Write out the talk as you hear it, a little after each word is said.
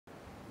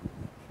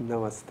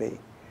Namaste.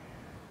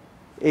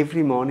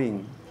 Every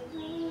morning,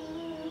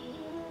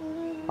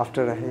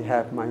 after I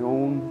have my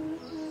own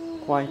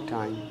quiet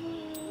time,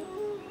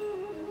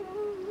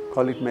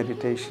 call it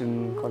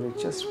meditation, call it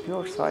just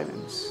pure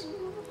silence.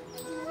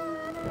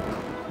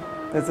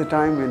 There's a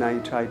time when I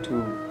try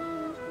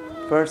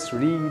to first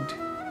read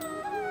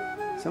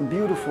some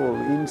beautiful,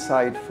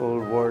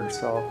 insightful words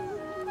of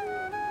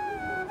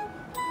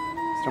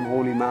some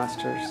holy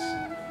masters.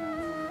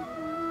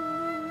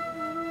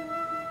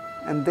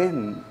 And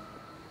then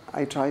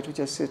I try to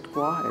just sit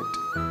quiet,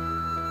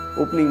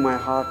 opening my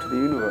heart to the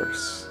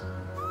universe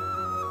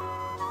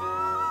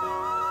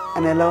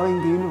and allowing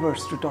the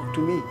universe to talk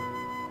to me.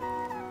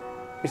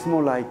 It's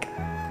more like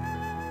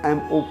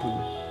I'm open,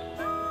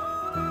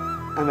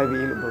 I'm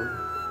available,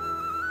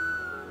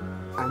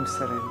 I'm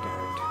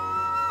surrendered.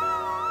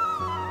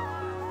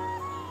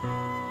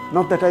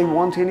 Not that I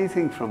want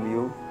anything from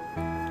you,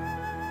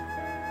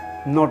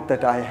 not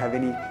that I have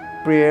any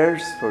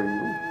prayers for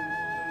you,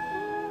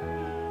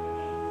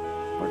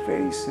 but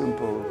very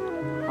simple,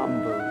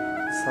 humble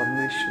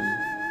submission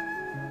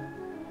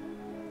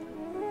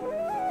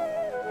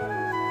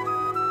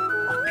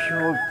of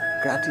pure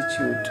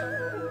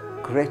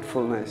gratitude,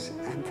 gratefulness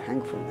and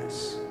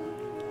thankfulness.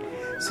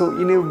 So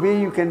in a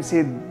way you can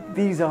say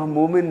these are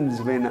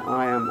moments when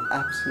I am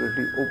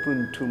absolutely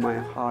open to my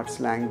heart's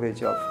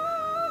language of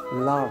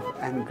love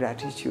and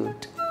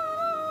gratitude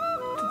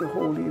to the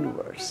whole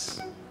universe.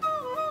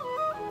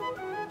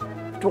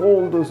 To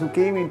all those who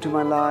came into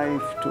my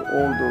life, to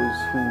all those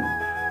who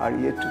are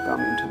yet to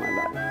come into my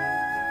life.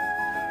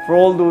 For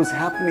all those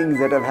happenings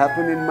that have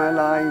happened in my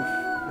life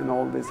and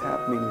all these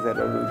happenings that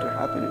are going to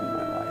happen in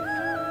my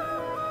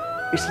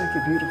life. It's like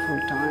a beautiful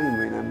time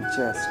when I'm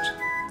just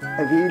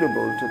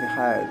available to the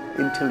higher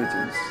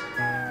intelligence,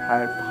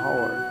 higher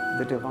power,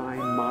 the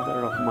divine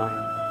mother of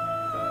mine.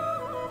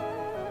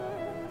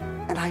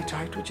 And I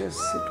try to just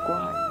sit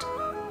quiet.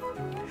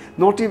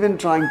 Not even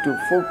trying to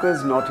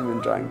focus, not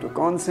even trying to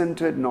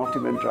concentrate, not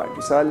even trying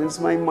to silence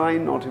my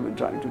mind, not even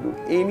trying to do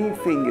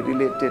anything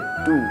related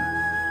to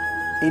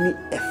any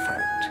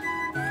effort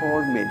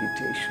for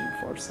meditation,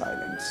 for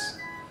silence.